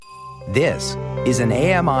This is an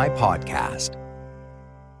AMI podcast.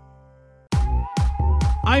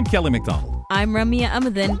 I'm Kelly McDonald. I'm Ramya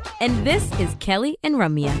Amadin, and this is Kelly and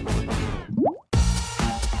Ramya.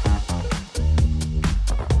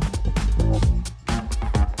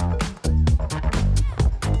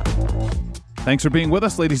 Thanks for being with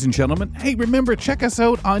us, ladies and gentlemen. Hey, remember, check us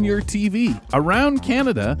out on your TV. Around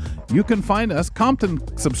Canada, you can find us.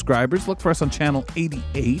 Compton subscribers, look for us on channel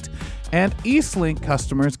 88. And Eastlink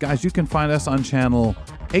customers, guys, you can find us on channel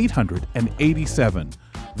 887.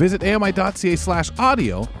 Visit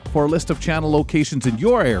ami.ca/audio for a list of channel locations in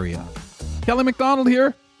your area. Kelly McDonald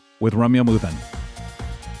here with Ramya Amadin.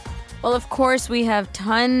 Well, of course, we have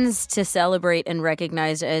tons to celebrate and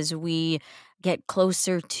recognize as we get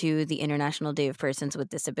closer to the International Day of Persons with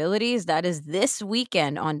Disabilities. That is this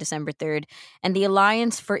weekend on December 3rd. And the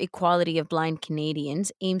Alliance for Equality of Blind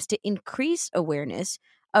Canadians aims to increase awareness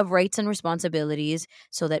of rights and responsibilities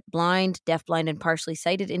so that blind, deafblind, and partially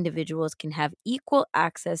sighted individuals can have equal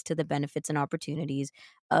access to the benefits and opportunities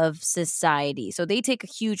of society. So they take a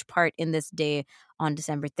huge part in this day on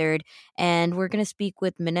December 3rd. And we're going to speak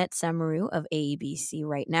with Minette Samaru of AEBC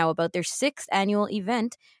right now about their 6th annual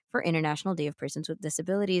event for International Day of Persons with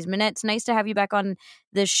Disabilities. Minette, it's nice to have you back on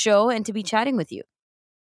the show and to be chatting with you.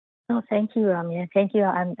 Oh, thank you, Ramya. Thank you.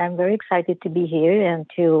 I'm very excited to be here and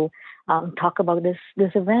to talk about this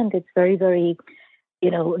event. It's very, very,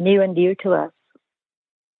 near and dear to us.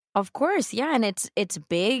 Of course, yeah, and it's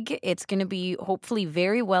big. It's going to be hopefully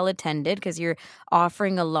very well attended because you're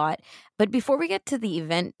offering a lot. But before we get to the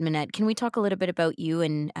event, Minette, can we talk a little bit about you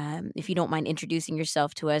and, if you don't mind, introducing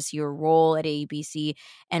yourself to us, your role at AEBC,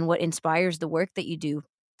 and what inspires the work that you do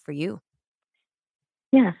for you?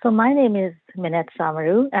 Yeah, so my name is Minette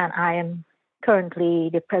Samaru, and I am currently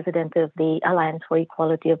the president of the Alliance for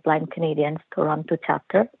Equality of Blind Canadians Toronto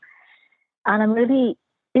chapter. And I'm really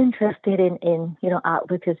interested in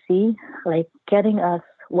advocacy, like getting us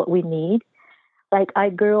what we need. Like I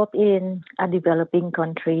grew up in a developing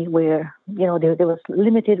country where, there was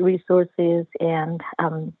limited resources and,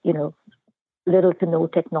 little to no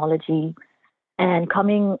technology. And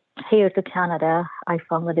coming here to Canada, I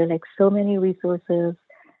found that there are like so many resources,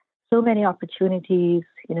 so many opportunities,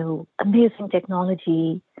 amazing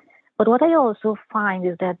technology. But what I also find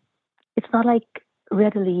is that it's not like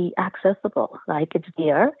readily accessible. Like it's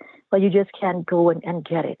there, but you just can't go and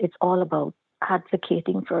get it. It's all about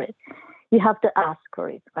advocating for it. You have to ask for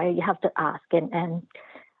it, right? You have to ask. And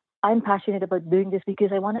I'm passionate about doing this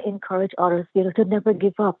because I want to encourage others, to never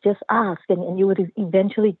give up. Just ask and you would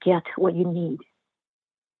eventually get what you need.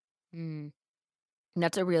 Mm.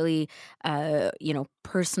 That's a really,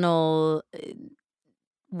 personal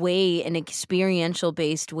way, an experiential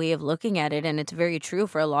based way of looking at it. And it's very true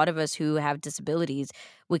for a lot of us who have disabilities.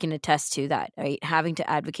 We can attest to that, right? Having to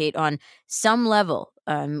advocate on some level,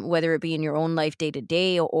 whether it be in your own life day to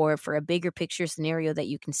day or for a bigger picture scenario that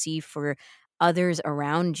you can see for others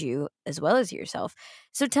around you as well as yourself.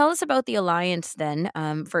 So tell us about the Alliance then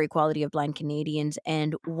for Equality of Blind Canadians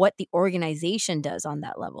and what the organization does on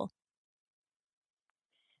that level.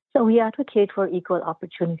 So we advocate for equal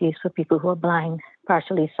opportunities for people who are blind,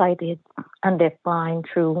 partially sighted, and deafblind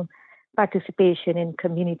through participation in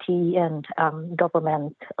community and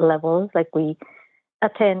government levels. Like we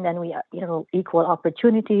attend and we, equal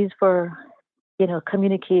opportunities for,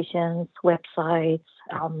 communications, websites,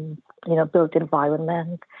 built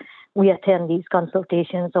environment. We attend these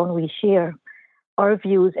consultations and we share our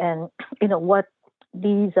views and, what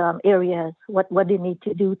these areas, what they need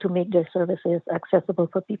to do to make their services accessible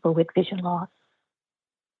for people with vision loss.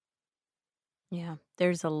 Yeah,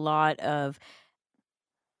 there's a lot of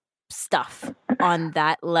stuff on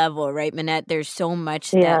that level, right, Minette? There's so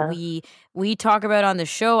much that we talk about on the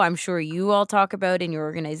show. I'm sure you all talk about in your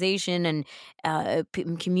organization, and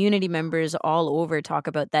community members all over talk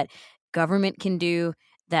about that government can do,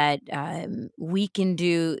 that we can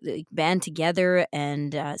do, band together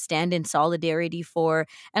and stand in solidarity for,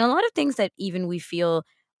 and a lot of things that even we feel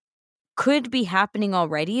could be happening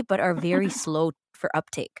already, but are very slow for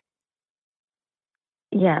uptake.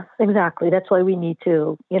 Yes, exactly. That's why we need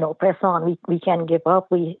to, press on. We can't give up.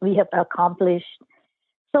 We have accomplished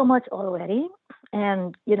so much already,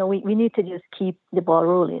 and we need to just keep the ball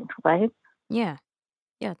rolling, right? Yeah.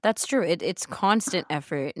 Yeah, that's true. It's constant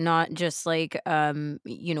effort, not just like a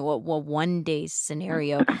one day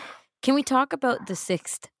scenario. Can we talk about the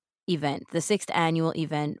 6th event, the 6th annual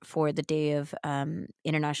event for the Day of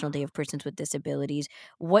International Day of Persons with Disabilities?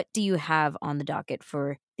 What do you have on the docket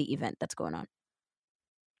for the event that's going on?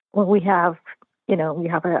 Well, we have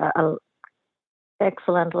a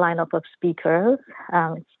excellent lineup of speakers.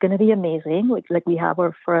 It's going to be amazing. We have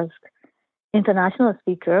our first international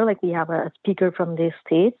speaker. Like we have a speaker from the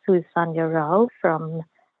States who is Sandhya Rao from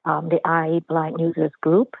the I Blind Users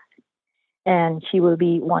Group, and she will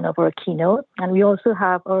be one of our keynote. And we also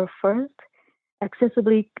have our first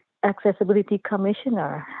accessibility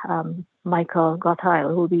commissioner, Michael Gottheil,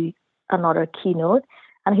 who will be another keynote,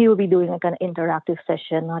 and he will be doing like an interactive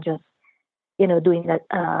session, not just doing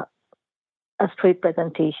a straight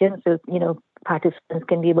presentation. So participants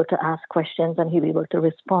can be able to ask questions, and he'll be able to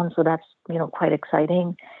respond. So that's quite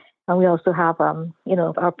exciting. And we also have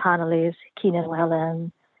our panelists, Keenan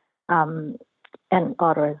Wellen, and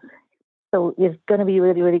others. So it's going to be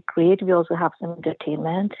really, really great. We also have some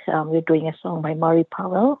entertainment. We're doing a song by Murray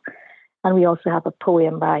Powell, and we also have a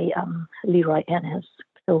poem by Leroy Ennis.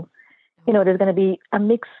 So, there's going to be a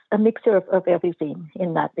mixture of everything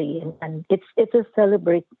in that day, and it's a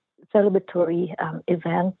celebratory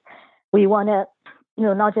event. We want to,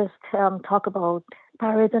 not just talk about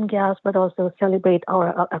parades and gas, but also celebrate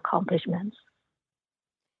our accomplishments.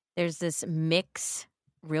 There's this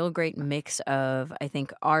real great mix of, I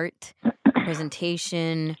think, art,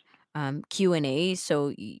 presentation, Q&A,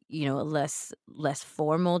 so a less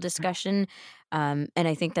formal discussion, and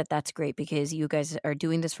I think that's great because you guys are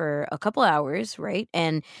doing this for a couple hours, right?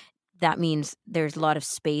 And that means there's a lot of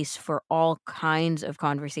space for all kinds of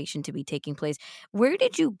conversation to be taking place. Where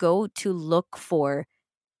did you go to look for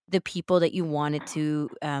the people that you wanted to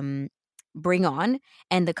bring on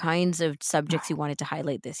and the kinds of subjects you wanted to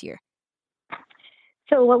highlight this year?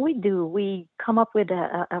 So what we do, we come up with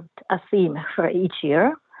a theme for each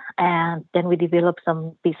year, and then we develop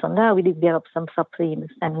based on that, we develop some sub-themes,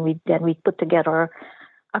 and we put together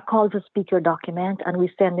a call to speaker document, and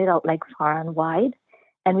we send it out like far and wide,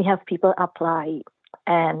 and we have people apply,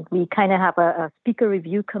 and we kind of have a speaker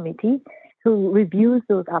review committee who reviews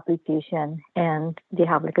those applications, and they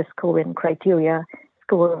have like a scoring criteria,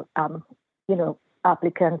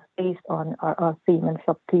 applicants based on our theme and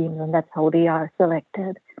sub-themes, and that's how they are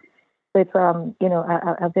selected. So it's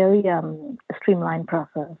a very streamlined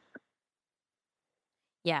process.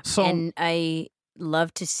 Yeah, and I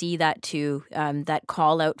love to see that too. That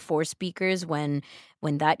call out for speakers when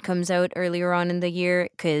that comes out earlier on in the year,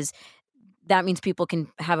 because that means people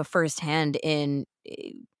can have a firsthand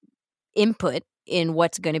input in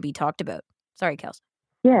what's going to be talked about. Sorry, Kels.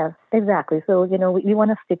 Yes, exactly. So, we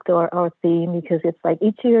want to stick to our theme because it's like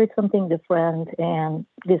each year it's something different. And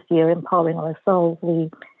this year, empowering ourselves,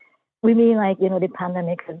 we mean like, the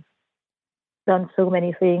pandemic has done so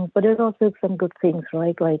many things, but there's also some good things,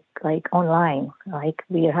 right? Like online, like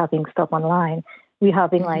we are having stuff online. We're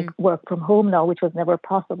having like work from home now, which was never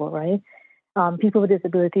possible, right? People with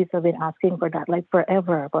disabilities have been asking for that like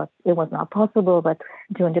forever, but it was not possible. But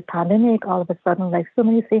during the pandemic, all of a sudden, like so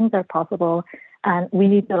many things are possible. And we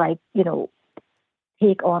need to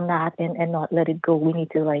take on that and not let it go. We need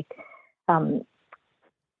to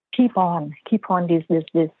keep on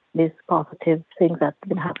these positive things that's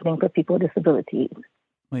been happening for people with disabilities.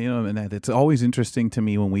 Well, and it's always interesting to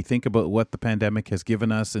me when we think about what the pandemic has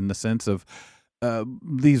given us in the sense of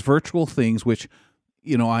these virtual things, which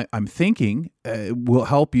I'm thinking will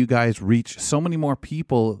help you guys reach so many more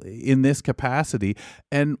people in this capacity.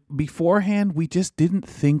 And beforehand, we just didn't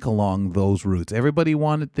think along those routes. Everybody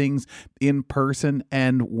wanted things in person.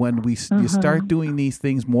 And when you start doing these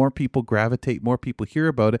things, more people gravitate, more people hear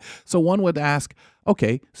about it. So one would ask,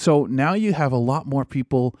 okay, so now you have a lot more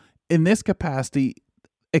people in this capacity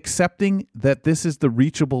accepting that this is the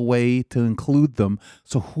reachable way to include them.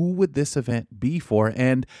 So who would this event be for?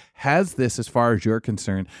 And has this, as far as you're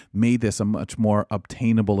concerned, made this a much more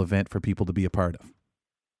obtainable event for people to be a part of?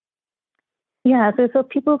 Yeah, so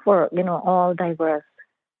people for, all diverse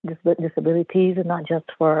disabilities, and not just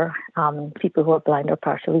for people who are blind or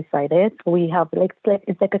partially sighted. We have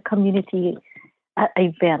it's like a community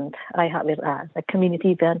event. I have it as a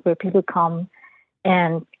community event where people come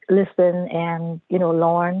and listen and,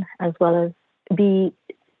 learn, as well as be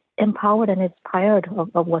empowered and inspired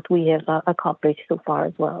of what we have accomplished so far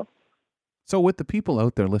as well. So with the people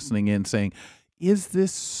out there listening in saying, is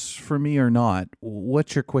this for me or not?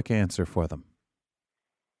 What's your quick answer for them?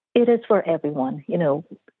 It is for everyone,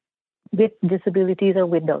 with disabilities or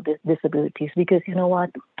without disabilities, because you know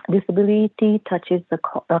what? Disability touches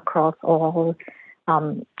across all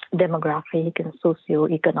demographic and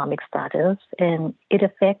socioeconomic status, and it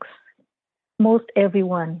affects most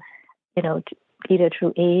everyone, either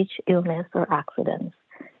through age, illness, or accidents.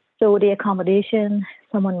 So the accommodation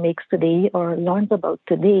someone makes today or learns about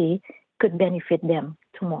today could benefit them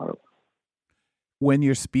tomorrow. When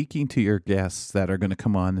you're speaking to your guests that are going to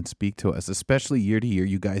come on and speak to us, especially year to year,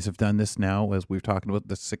 you guys have done this now, as we're talking about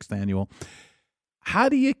the 6th annual. How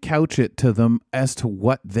do you couch it to them as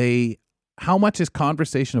to how much is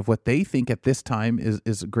conversation of what they think at this time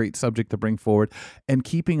is a great subject to bring forward, and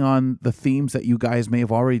keeping on the themes that you guys may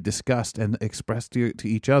have already discussed and expressed to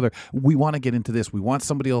each other? We want to get into this. We want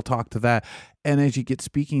somebody to talk to that. And as you get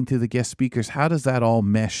speaking to the guest speakers, how does that all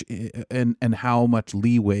mesh, and how much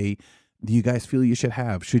leeway do you guys feel you should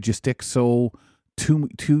have? Should you stick to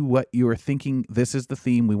what you are thinking? This is the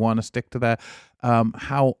theme. We want to stick to that.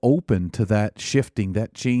 How open to that shifting,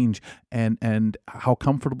 that change, and how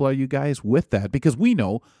comfortable are you guys with that? Because we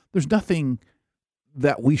know there's nothing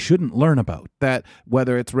that we shouldn't learn about. That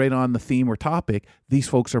whether it's right on the theme or topic, these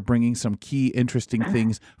folks are bringing some key, interesting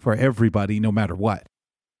things for everybody, no matter what.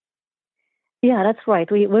 Yeah, that's right.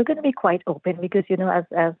 We're going to be quite open because,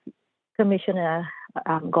 as Commissioner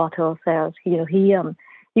Gotto says,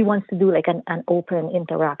 he wants to do like an open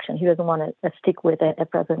interaction. He doesn't want to stick with a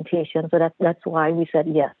presentation. So that's why we said,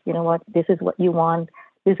 yes, you know what, this is what you want,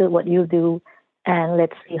 this is what you do, and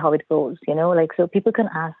let's see how it goes. So people can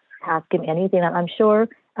ask him anything. And I'm sure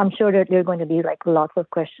that there are going to be like lots of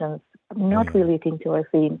questions not relating to our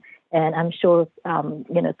theme. And I'm sure,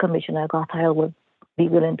 Commissioner Gotto would be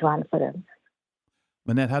willing to answer them.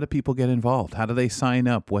 Minette, how do people get involved? How do they sign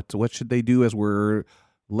up? What should they do as we're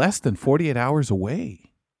less than 48 hours away?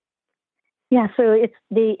 Yeah, so it's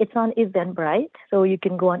on Eventbrite, so you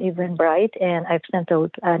can go on Eventbrite, and I've sent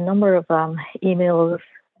out a number of emails.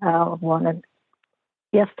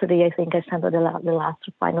 Yesterday, I think I sent out the last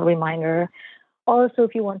final reminder. Also,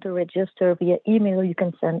 if you want to register via email, you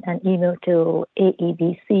can send an email to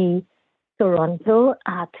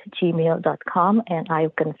aebctoronto@gmail.com, and I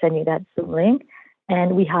can send you that Zoom link.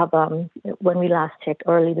 And we have, when we last checked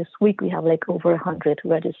early this week, we have like over 100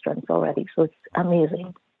 registrants already, so it's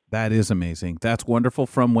amazing. That is amazing. That's wonderful.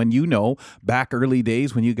 From when back early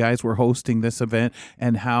days when you guys were hosting this event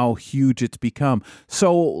and how huge it's become.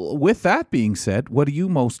 So with that being said, what are you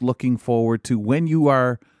most looking forward to when you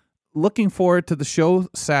are looking forward to the show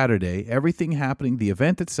Saturday, everything happening, the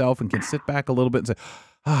event itself, and can sit back a little bit and say,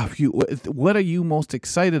 what are you most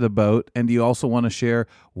excited about? And do you also want to share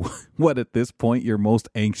what at this point you're most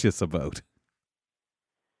anxious about?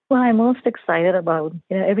 Well, I'm most excited about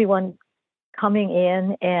everyone coming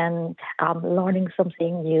in and learning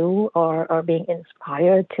something new or being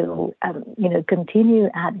inspired to continue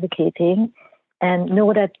advocating, and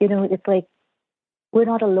know that it's like we're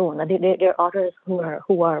not alone. There are others who are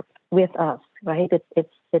with us, right?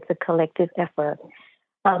 It's a collective effort.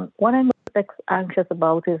 What I'm most anxious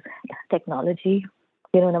about is technology.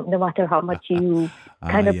 No matter how much you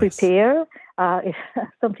kind of prepare, if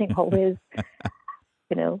something always,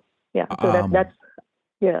 So that's.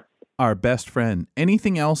 Our best friend.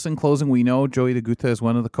 Anything else in closing? We know Joey DeGuta is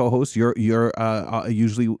one of the co-hosts. You're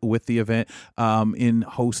usually with the event in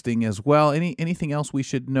hosting as well. Anything else we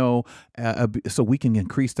should know so we can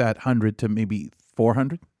increase that 100 to maybe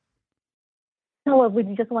 400? No, we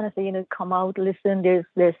just want to say, come out, listen.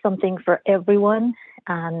 There's something for everyone,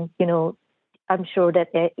 and I'm sure that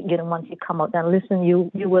once you come out and listen, you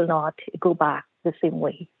will not go back the same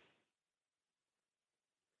way.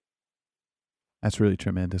 That's really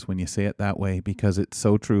tremendous when you say it that way, because it's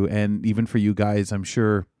so true. And even for you guys, I'm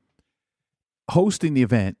sure hosting the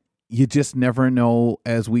event, you just never know,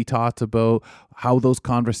 as we talked about, how those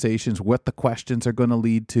conversations, what the questions are going to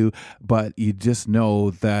lead to. But you just know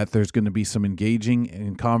that there's going to be some engaging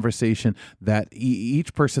in conversation that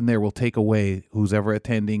each person there will take away, who's ever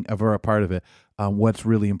attending, ever a part of it, what's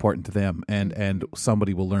really important to them. And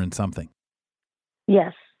somebody will learn something.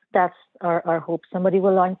 Yes, that's our hope. Somebody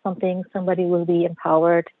will learn something. Somebody will be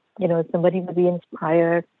empowered. Somebody will be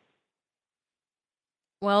inspired.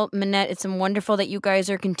 Well, Minette, it's wonderful that you guys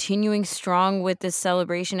are continuing strong with this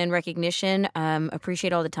celebration and recognition.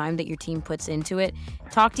 Appreciate all the time that your team puts into it.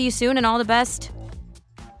 Talk to you soon, and all the best.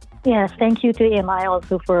 Yes, thank you to AMI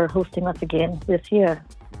also for hosting us again this year.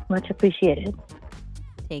 Much appreciated.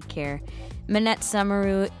 Take care. Minette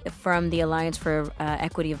Samaru from the Alliance for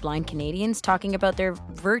Equity of Blind Canadians, talking about their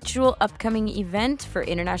virtual upcoming event for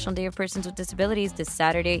International Day of Persons with Disabilities this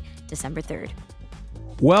Saturday, December 3rd.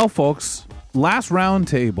 Well, folks, last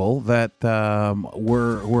roundtable that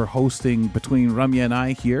we're hosting between Ramya and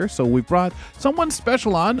I here. So we brought someone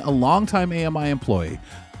special on, a longtime AMI employee.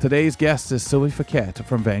 Today's guest is Sylvie Fouquet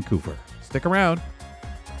from Vancouver. Stick around.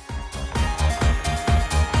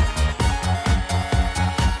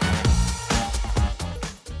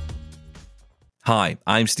 Hi,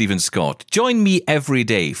 I'm Stephen Scott. Join me every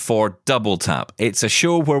day for Double Tap. It's a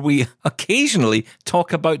show where we occasionally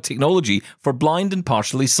talk about technology for blind and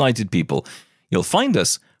partially sighted people. You'll find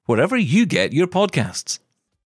us wherever you get your podcasts.